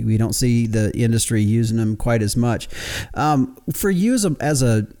 definitely we don't see the industry using them quite as much. For you as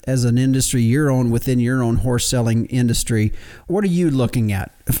an industry, within your own horse selling industry, what are you looking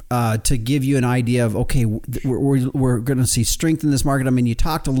at to give you an idea of, okay, we're going to see strength in this market? You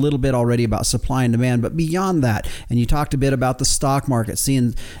talked a little bit already about supply and demand, but beyond that, and you talked a bit about the stock market,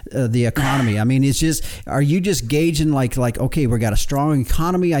 seeing the economy. It's just, are you just gauging like, okay, we got a strong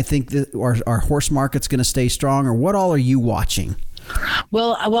economy, I think that our horse market's going to stay strong, or what all are you watching?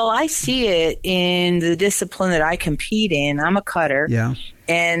 Well, I see it in the discipline that I compete in. I'm a cutter. Yeah.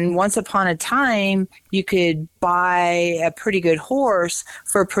 And once upon a time, you could buy a pretty good horse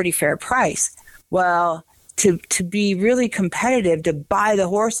for a pretty fair price. Well, to be really competitive, to buy the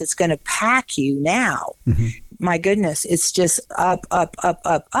horse that's going to pack you now, my goodness, it's just up.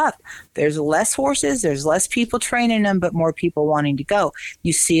 There's less horses, there's less people training them, but more people wanting to go.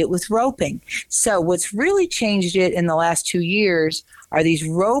 You see it with roping. So what's really changed it in the last 2 years are these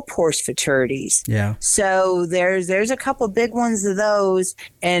rope horse futurities. Yeah. So there's a couple big ones of those,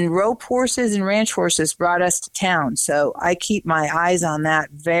 and rope horses and ranch horses brought us to town. So I keep my eyes on that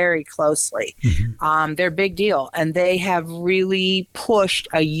very closely. Mm-hmm. They're a big deal, and they have really pushed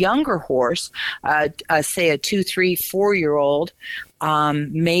a younger horse, say a 2, 3, 4-year-old,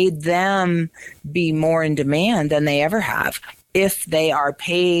 made them be more in demand than they ever have if they are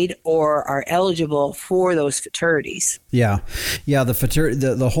paid or are eligible for those futurities. Yeah.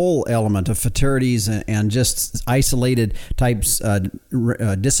 The whole element of futurities and just isolated types,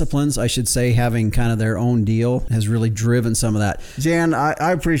 disciplines, I should say, having kind of their own deal has really driven some of that. Jan,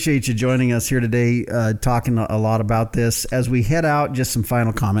 I appreciate you joining us here today, talking a lot about this. As we head out, just some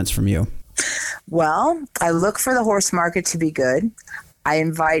final comments from you. Well, I look for the horse market to be good. I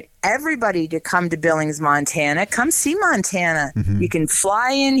invite everybody to come to Billings, Montana. Come see Montana. Mm-hmm. You can fly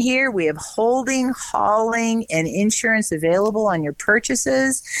in here. We have holding, hauling, and insurance available on your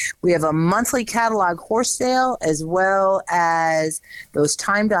purchases. We have a monthly catalog horse sale as well as those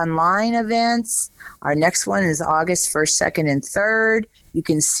timed online events. Our next one is August 1st, 2nd, and 3rd. You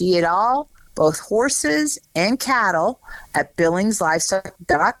can see it all, both horses and cattle, at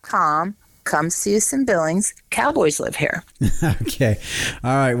BillingsLivestock.com. Come see us in Billings. Cowboys live here. Okay.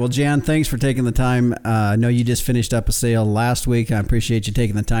 All right. Well, Jan, thanks for taking the time. I know you just finished up a sale last week. I appreciate you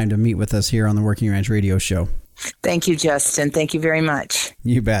taking the time to meet with us here on the Working Ranch Radio Show. Thank you, Justin. Thank you very much.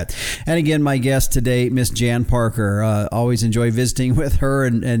 You bet. And again, my guest today, Miss Jan Parker. Always enjoy visiting with her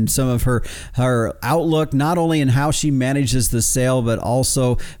and some of her outlook, not only in how she manages the sale, but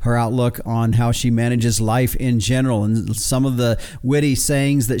also her outlook on how she manages life in general. And some of the witty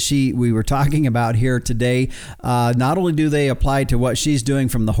sayings that we were talking about here today, not only do they apply to what she's doing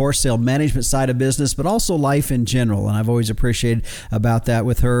from the horse sale management side of business, but also life in general. And I've always appreciated about that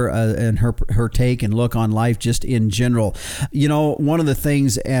with her and her take and look on life just in general. You know, one of the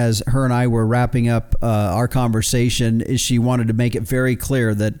things as her and I were wrapping up our conversation is she wanted to make it very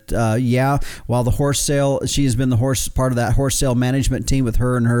clear that, while the horse sale, she has been part of that horse sale management team with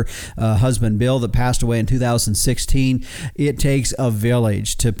her and her husband, Bill, that passed away in 2016. It takes a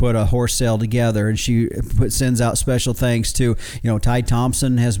village to put a horse sale together. And she sends out special thanks to, Ty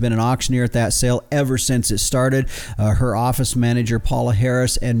Thompson has been an auctioneer at that sale ever since it started. Her office manager, Paula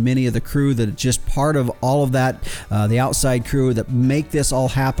Harris, and many of the crew that are just part of all of that, the outside crew that make this all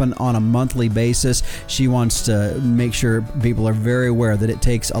happen on a monthly basis. She wants to make sure people are very aware that it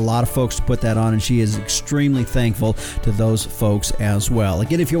takes a lot of folks to put that on, and she is extremely thankful to those folks as well.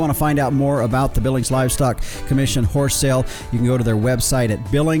 Again, if you want to find out more about the Billings Livestock Commission horse sale, you can go to their website at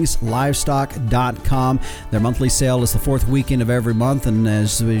BillingsLivestock.com. Their monthly sale is the fourth weekend of every month, and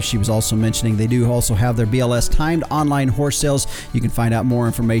as she was also mentioning, they do also have their BLS timed online horse sales. You can find out more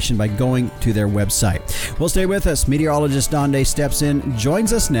information by going to their website. Well, stay with us. Meteorologist Don Day steps in,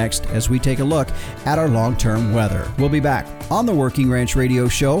 joins us next as we take a look at our long-term weather. We'll be back on the Working Ranch Radio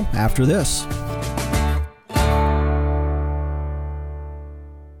Show after this.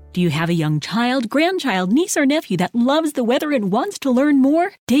 Do you have a young child, grandchild, niece, or nephew that loves the weather and wants to learn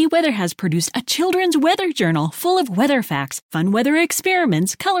more? Day Weather has produced a children's weather journal full of weather facts, fun weather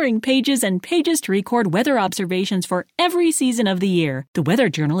experiments, coloring pages, and pages to record weather observations for every season of the year. The weather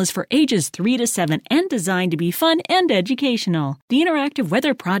journal is for ages 3 to 7 and designed to be fun and educational. The interactive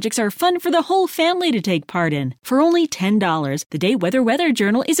weather projects are fun for the whole family to take part in. For only $10, the Day Weather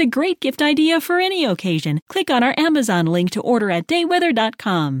Journal is a great gift idea for any occasion. Click on our Amazon link to order at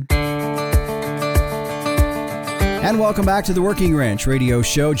dayweather.com. And welcome back to the Working Ranch Radio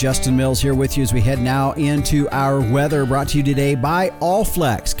Show. Justin Mills here with you as we head now into our weather, brought to you today by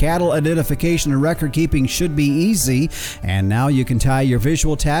Allflex. Cattle identification and record keeping should be easy. And now you can tie your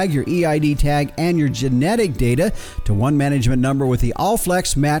visual tag, your EID tag, and your genetic data to one management number with the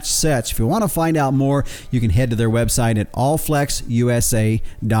Allflex match sets. If you want to find out more, you can head to their website at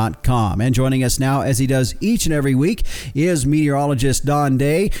allflexusa.com. And joining us now, as he does each and every week, is meteorologist Don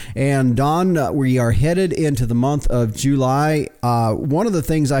Day. And Don, we are headed into the month of July. One of the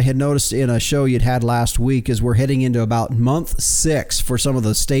things I had noticed in a show you'd had last week is we're heading into about month 6 for some of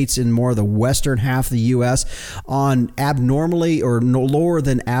the states in more of the western half of the U.S. on abnormally or no lower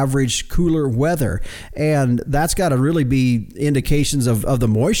than average cooler weather. And that's got to really be indications of the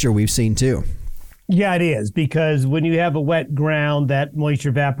moisture we've seen too. Yeah, it is, because when you have a wet ground, that moisture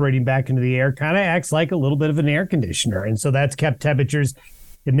evaporating back into the air kind of acts like a little bit of an air conditioner. And so that's kept temperatures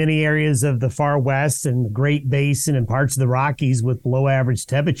in many areas of the far west and the Great Basin and parts of the Rockies with below average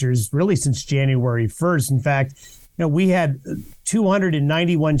temperatures really since January 1st. In fact, we had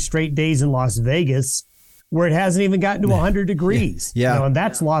 291 straight days in Las Vegas where it hasn't even gotten to 100 degrees. Yeah. And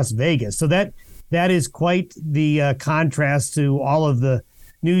that's Las Vegas. So that that is quite the contrast to all of the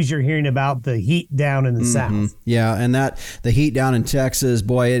news you're hearing about the heat down in the south. Yeah, and the heat down in Texas,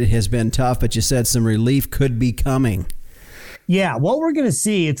 boy, it has been tough, but you said some relief could be coming. Yeah, what we're going to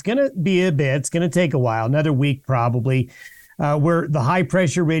see, it's going to be a bit, it's going to take a while, another week probably, where the high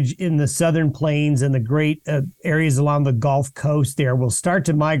pressure ridge in the southern plains and the great areas along the Gulf Coast there will start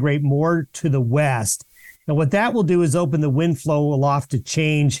to migrate more to the west. And what that will do is open the wind flow aloft to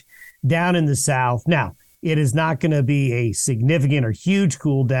change down in the south. Now, it is not going to be a significant or huge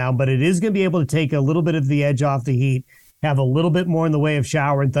cool down, but it is going to be able to take a little bit of the edge off the heat, have a little bit more in the way of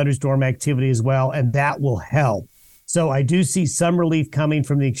shower and thunderstorm activity as well, and that will help. So I do see some relief coming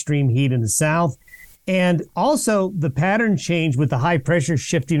from the extreme heat in the south. And also the pattern change with the high pressure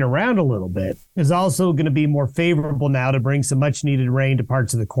shifting around a little bit is also going to be more favorable now to bring some much needed rain to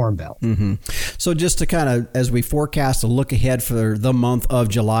parts of the Corn Belt. So just to kind of, as we forecast a look ahead for the month of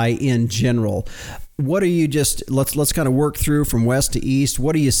July in general, what are you let's kind of work through from west to east.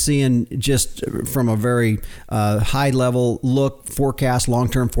 What are you seeing just from a very high level forecast,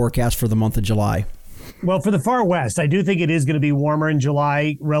 long-term forecast for the month of July? Well, for the far west, I do think it is going to be warmer in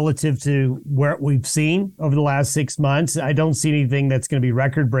July relative to where we've seen over the last 6 months. I don't see anything that's going to be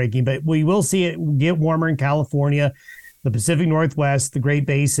record-breaking, but we will see it get warmer in California, the Pacific Northwest, the Great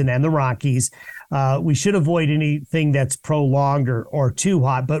Basin, and the Rockies. We should avoid anything that's prolonged or too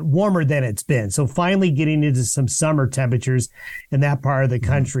hot, but warmer than it's been. So finally getting into some summer temperatures in that part of the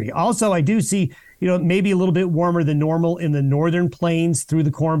country. Also, I do see maybe a little bit warmer than normal in the northern plains through the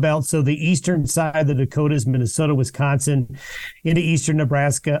Corn Belt. So the eastern side of the Dakotas, Minnesota, Wisconsin, into eastern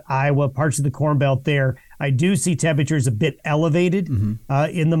Nebraska, Iowa, parts of the Corn Belt there. I do see temperatures a bit elevated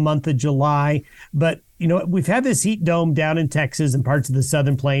in the month of July. But, we've had this heat dome down in Texas and parts of the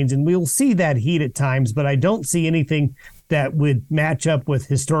southern plains, and we'll see that heat at times, but I don't see anything that would match up with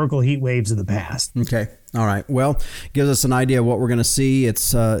historical heat waves of the past. Okay. All right. Well, gives us an idea of what we're going to see.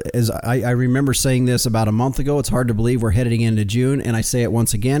 It's as I remember saying this about a month ago, it's hard to believe we're heading into June. And I say it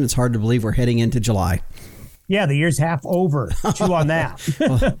once again, it's hard to believe we're heading into July. Yeah, the year's half over. Chew on that.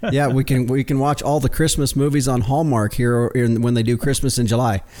 Well, yeah, we can watch all the Christmas movies on Hallmark here when they do Christmas in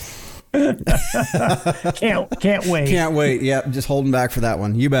July. Can't wait. Can't wait. Yeah, just holding back for that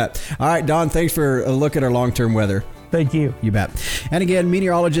one. You bet. All right, Don, thanks for a look at our long-term weather. Thank you. You bet. And again,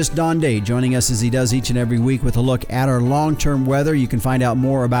 meteorologist Don Day joining us as he does each and every week with a look at our long-term weather. You can find out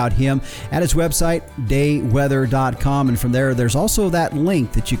more about him at his website, dayweather.com. And from there, there's also that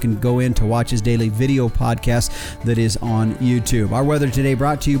link that you can go in to watch his daily video podcast that is on YouTube. Our weather today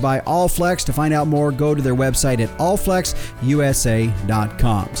brought to you by Allflex. To find out more, go to their website at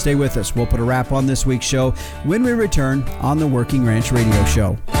allflexusa.com. Stay with us. We'll put a wrap on this week's show when we return on the Working Ranch Radio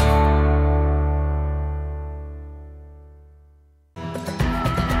Show.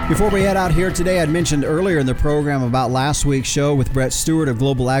 Before we head out here today, I'd mentioned earlier in the program about last week's show with Brett Stewart of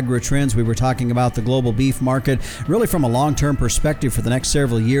Global Agri-Trends. We were talking about the global beef market, really from a long-term perspective for the next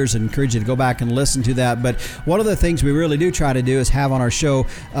several years. I'd encourage you to go back and listen to that. But one of the things we really do try to do is have on our show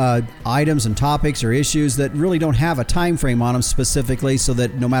items and topics or issues that really don't have a time frame on them specifically, so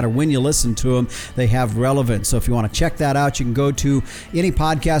that no matter when you listen to them, they have relevance. So if you want to check that out, you can go to any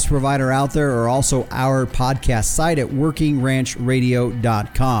podcast provider out there or also our podcast site at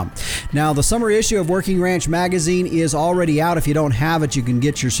workingranchradio.com. Now, the summer issue of Working Ranch Magazine is already out. If you don't have it, you can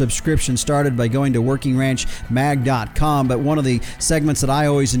get your subscription started by going to workingranchmag.com. But one of the segments that I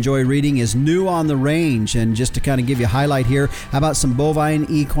always enjoy reading is New on the Range. And just to kind of give you a highlight here, how about some bovine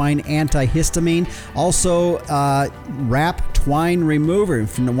equine antihistamine? Also, wrap twine remover.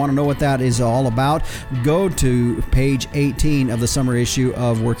 If you want to know what that is all about, go to page 18 of the summer issue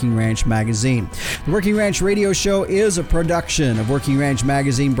of Working Ranch Magazine. The Working Ranch Radio Show is a production of Working Ranch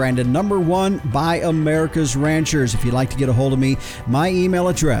Magazine, branded #1 by America's Ranchers. If you'd like to get a hold of me, my email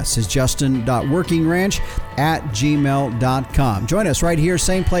address is justin.workingranch@gmail.com. Join us right here,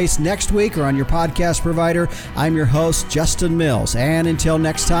 same place next week or on your podcast provider. I'm your host, Justin Mills. And until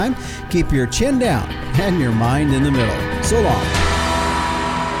next time, keep your chin down and your mind in the middle. So long.